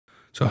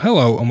So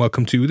hello and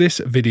welcome to this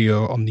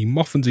video on the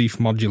Moffenzeef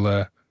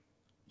Modular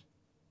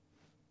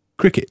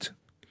Kriket.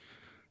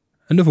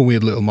 Another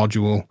weird little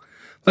module.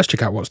 Let's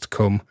check out what's to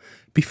come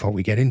before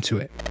we get into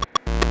it.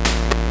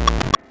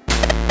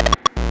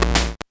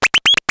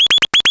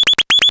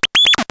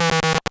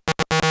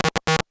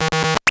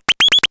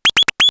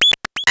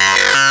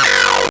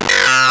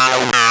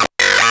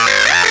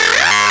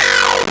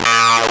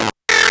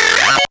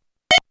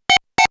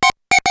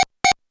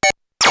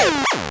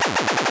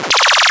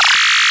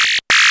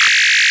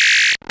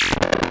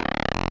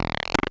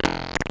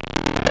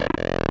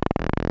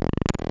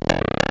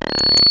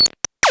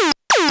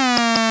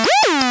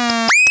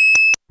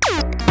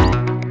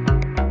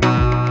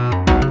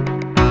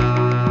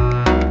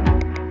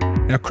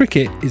 Now,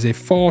 Kriket is a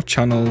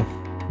 4-channel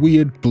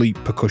weird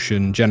bleep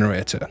percussion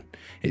generator.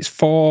 It's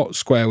 4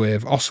 square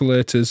wave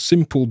oscillators,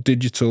 simple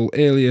digital,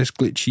 alias,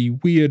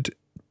 glitchy, weird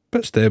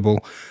but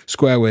stable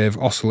square wave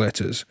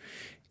oscillators.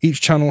 Each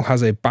channel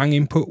has a bang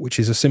input, which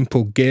is a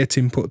simple gate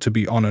input to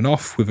be on and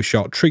off. With a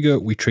short trigger,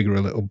 we trigger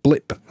a little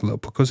blip, a little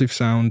percussive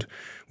sound.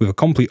 With a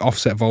complete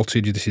offset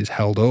voltage, this is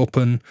held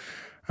open.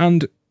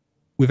 And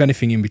with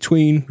anything in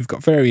between, we've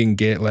got varying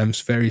gate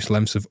lengths, various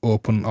lengths of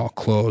open or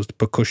closed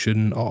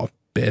percussion or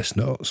bass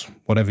notes,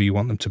 whatever you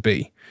want them to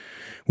be.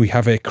 We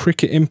have a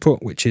Kriket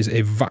input, which is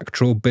a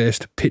vactrol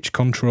based pitch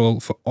control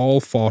for all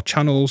 4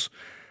 channels,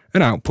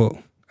 an output,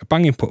 a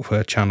bang input for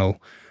a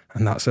channel,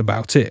 and that's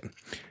about it.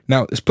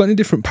 Now, there's plenty of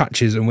different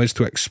patches and ways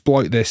to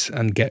exploit this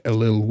and get a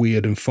little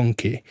weird and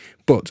funky,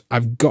 but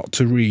I've got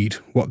to read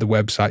what the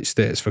website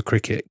states for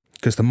Kriket,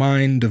 because the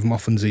mind of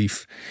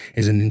Moffenzeef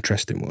is an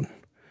interesting one.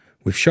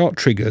 With short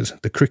triggers,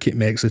 the Kriket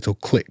makes little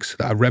clicks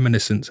that are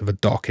reminiscent of a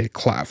Dorke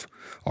clav,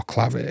 or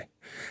clave.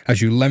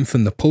 As you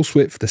lengthen the pulse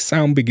width, the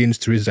sound begins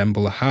to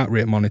resemble a heart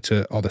rate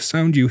monitor or the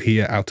sound you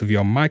hear out of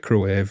your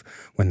microwave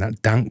when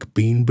that dank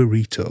bean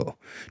burrito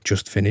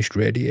just finished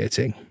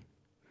radiating.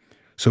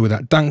 So with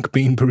that dank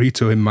bean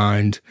burrito in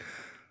mind,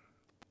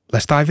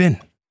 let's dive in.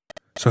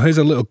 So here's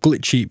a little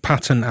glitchy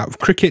pattern out of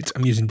Kriket.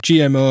 I'm using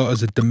GMO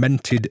as a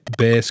demented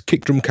bass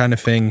kick drum kind of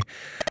thing,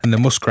 and the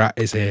Muskrat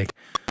is a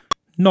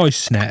noise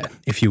snare,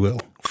 if you will,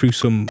 through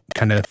some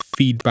kind of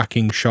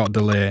feedbacking short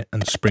delay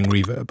and spring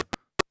reverb.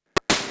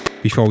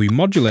 Before we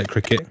modulate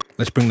Kriket,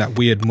 let's bring that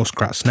weird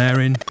Muskrat snare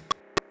in,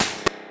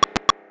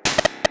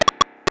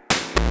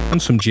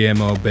 and some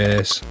GMO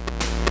bass.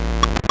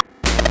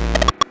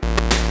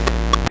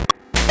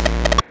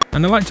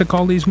 And I like to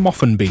call these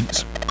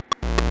Moffenbeats.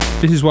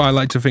 This is what I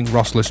like to think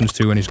Ross listens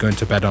to when he's going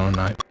to bed on a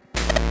night.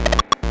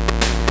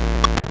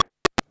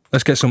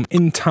 Let's get some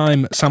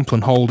in-time sample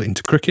and hold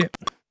into Kriket.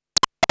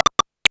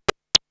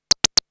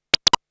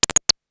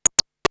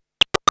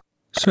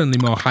 Certainly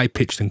more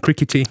high-pitched than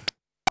Krikety.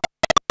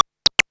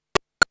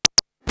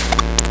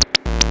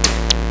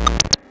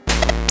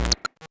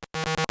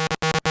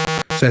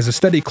 So there's a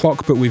steady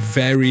clock, but with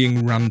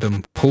varying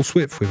random pulse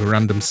width, with a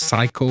random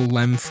cycle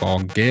length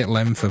or gate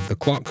length of the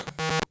clock.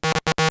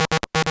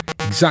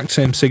 Exact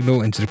same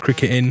signal into the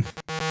Kriket in.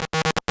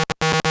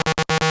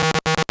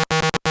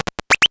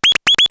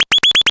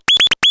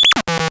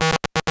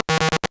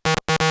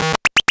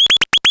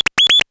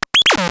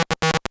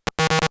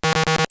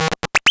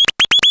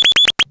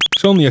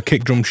 It's only a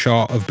kick drum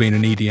short of being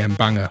an EDM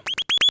banger.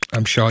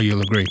 I'm sure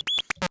you'll agree.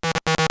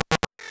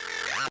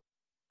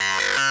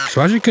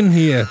 So as you can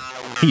hear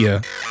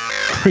here,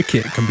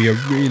 Kriket can be a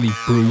really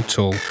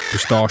brutal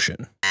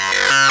distortion.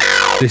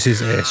 This is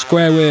a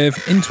square wave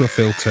into a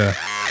filter,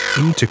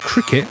 into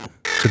Kriket,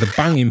 to the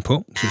bang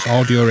input, so it's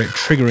audio rate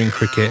triggering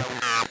Kriket.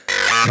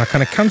 And I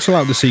kind of cancel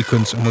out the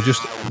sequence and we'll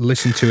just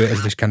listen to it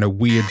as this kind of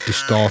weird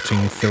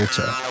distorting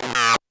filter.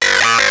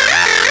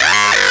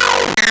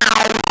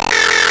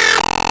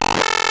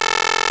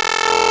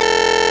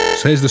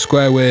 So here's the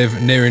square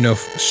wave near enough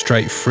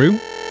straight through,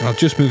 and I'll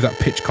just move that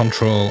pitch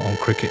control on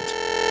Kriket.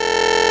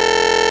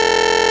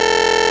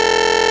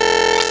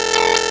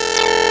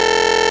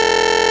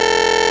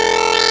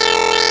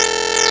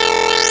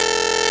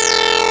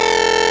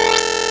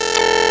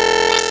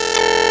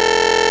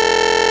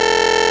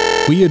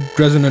 Weird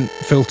resonant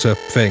filter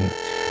thing.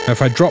 Now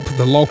if I drop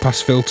the low pass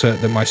filter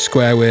that my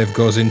square wave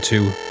goes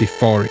into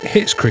before it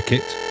hits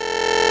Kriket,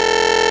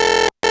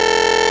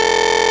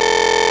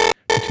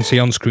 you can see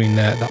on screen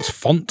there, that's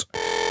font.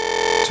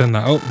 Turn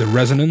that up, the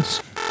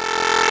resonance.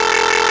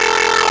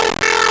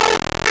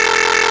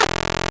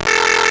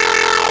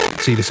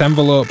 See this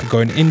envelope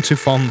going into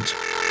font.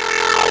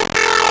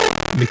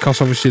 Because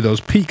obviously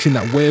those peaks in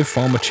that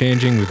waveform are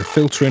changing with the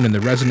filtering and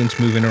the resonance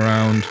moving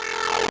around.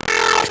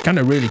 It's kind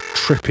of really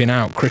tripping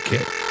out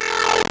Kriket.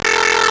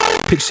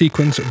 Pitch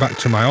sequence back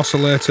to my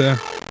oscillator.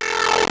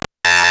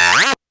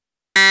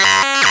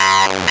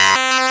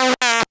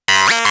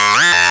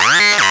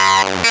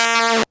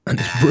 And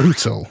it's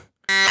brutal.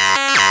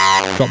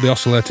 Drop the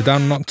oscillator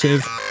down an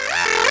octave.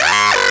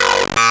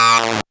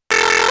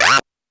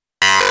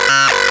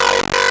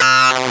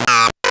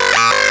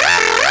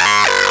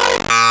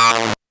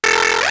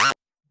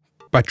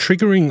 By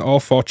triggering all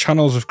 4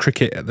 channels of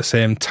Kriket at the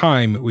same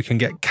time, we can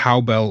get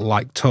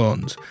cowbell-like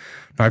tones.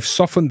 Now I've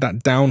softened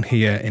that down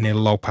here in a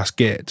low pass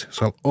gate,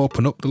 so I'll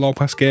open up the low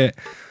pass gate.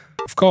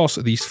 Of course,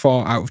 these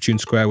 4 out of tune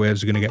square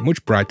waves are going to get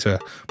much brighter,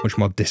 much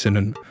more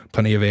dissonant,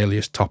 plenty of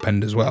alias top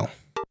end as well.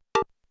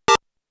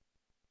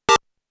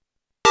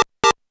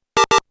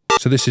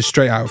 So this is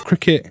straight out of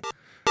Kriket,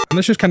 and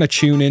let's just kind of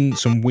tune in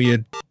some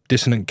weird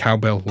dissonant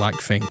cowbell-like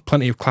thing.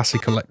 Plenty of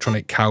classic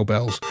electronic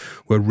cowbells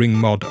were ring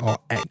mod or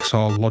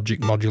XOR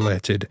logic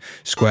modulated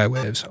square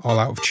waves, all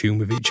out of tune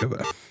with each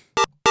other.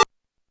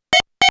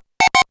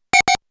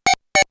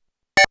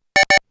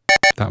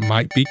 That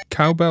might be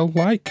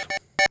cowbell-like.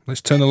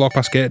 Let's turn the low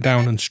pass gate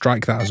down and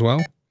strike that as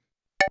well.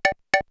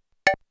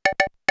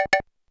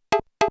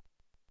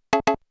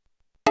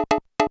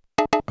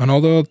 And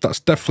although that's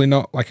definitely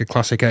not like a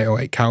classic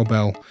 808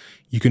 cowbell,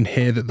 you can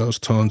hear that those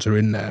tones are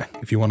in there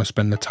if you want to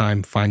spend the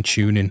time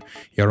fine-tuning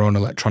your own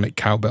electronic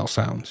cowbell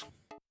sounds.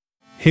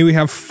 Here we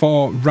have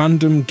 4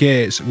 random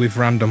gates with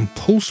random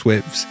pulse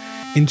widths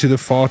into the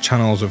 4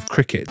 channels of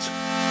Kriket.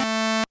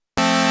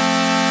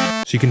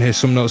 So you can hear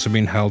some notes have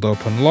been held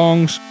up on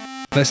longs.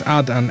 Let's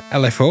add an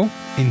LFO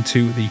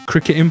into the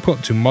Kriket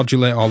input to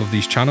modulate all of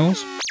these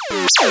channels.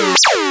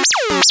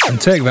 And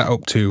take that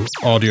up to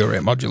audio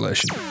rate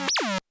modulation.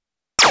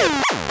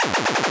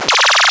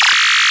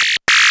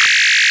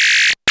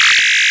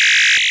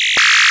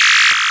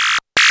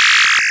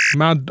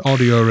 Mad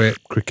audio rate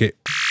Kriket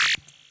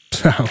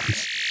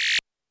sounds.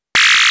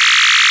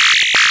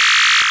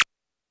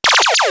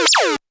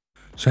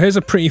 So here's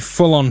a pretty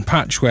full-on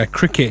patch where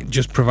Kriket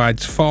just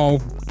provides 4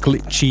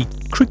 glitchy,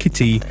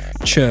 crickety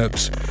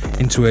chirps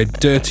into a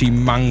dirty,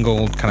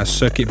 mangled, kind of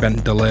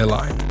circuit-bent delay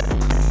line.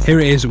 Here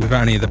it is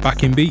without any of the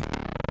backing beat.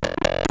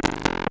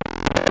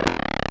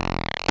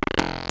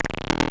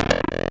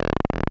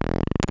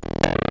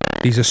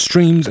 These are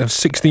streams of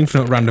 16th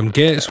note random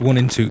gates, one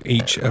into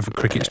each of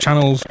Kriket's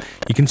channels.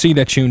 You can see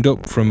they're tuned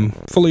up from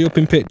fully up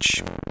in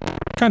pitch,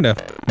 kind of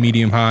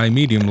medium high,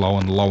 medium low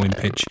and low in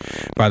pitch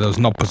by those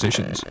knob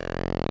positions.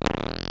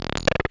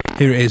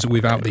 Here it is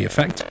without the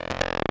effect.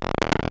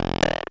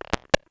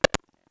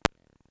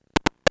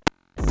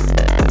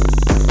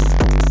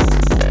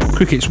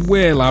 Kriket's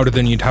way louder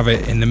than you'd have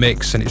it in the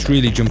mix and it's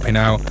really jumping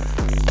out.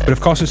 But of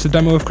course it's a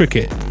demo of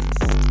Kriket,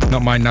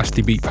 not my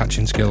nasty beat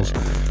patching skills.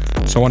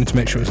 So I wanted to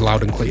make sure it was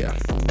loud and clear.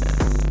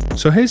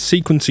 So here's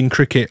sequencing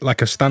Kriket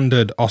like a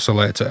standard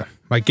oscillator.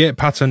 My gate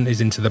pattern is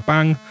into the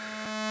bang,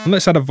 and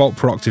let's add a volt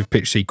per octave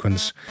pitch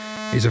sequence.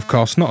 It is of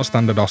course not a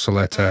standard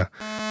oscillator,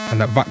 and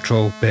that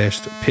vactrol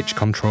based pitch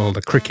control,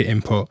 the Kriket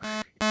input,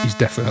 is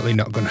definitely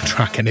not going to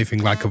track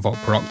anything like a volt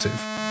per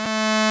octave.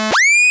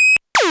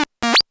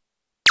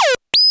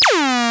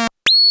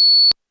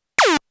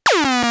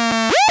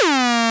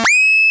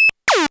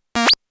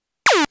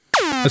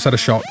 Let's add a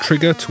short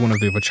trigger to one of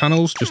the other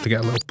channels just to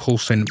get a little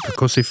pulsing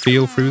percussive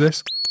feel through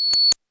this.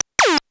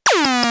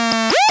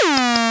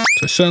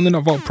 So it's certainly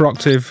not volt per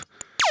octave,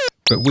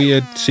 but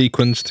weird,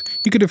 sequenced.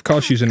 You could of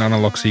course use an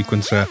analog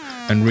sequencer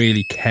and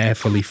really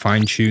carefully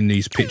fine tune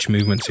these pitch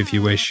movements if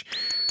you wish,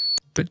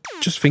 but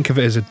just think of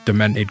it as a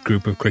demented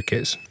group of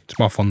Krikets. It's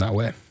more fun that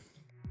way.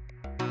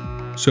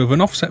 So with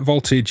an offset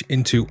voltage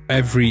into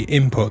every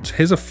input,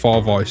 here's a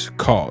 4-voice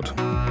chord.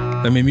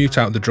 Let me mute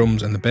out the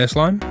drums and the bass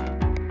line.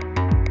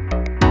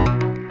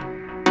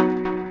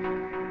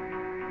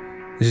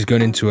 This is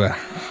going into a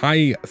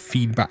high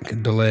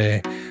feedback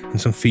delay and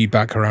some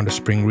feedback around a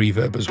spring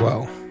reverb as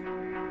well.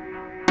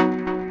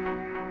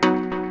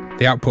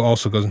 The output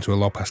also goes into a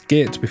low pass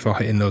gate before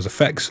hitting those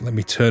effects. Let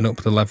me turn up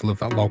the level of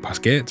that low pass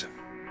gate.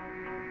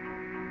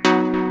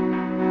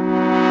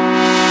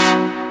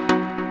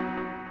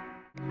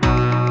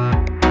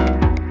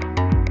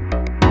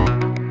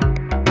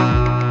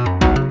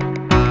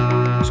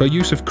 So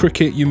use of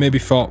Kriket you maybe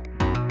thought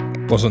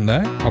wasn't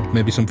there, or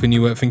maybe something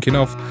you weren't thinking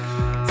of.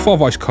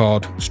 4-voice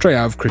chord, straight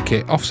out of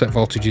Kriket, offset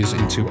voltages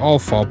into all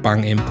 4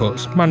 bang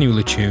inputs,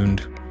 manually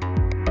tuned.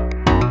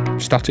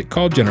 Static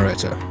chord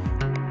generator.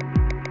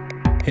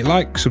 Hit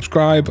like,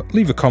 subscribe,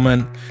 leave a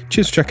comment.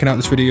 Cheers for checking out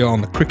this video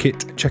on the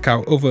Kriket. Check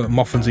out other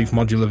Moffenzeef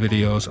Modular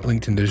videos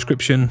linked in the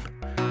description.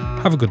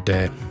 Have a good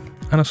day,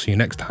 and I'll see you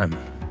next time.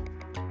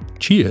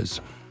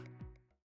 Cheers.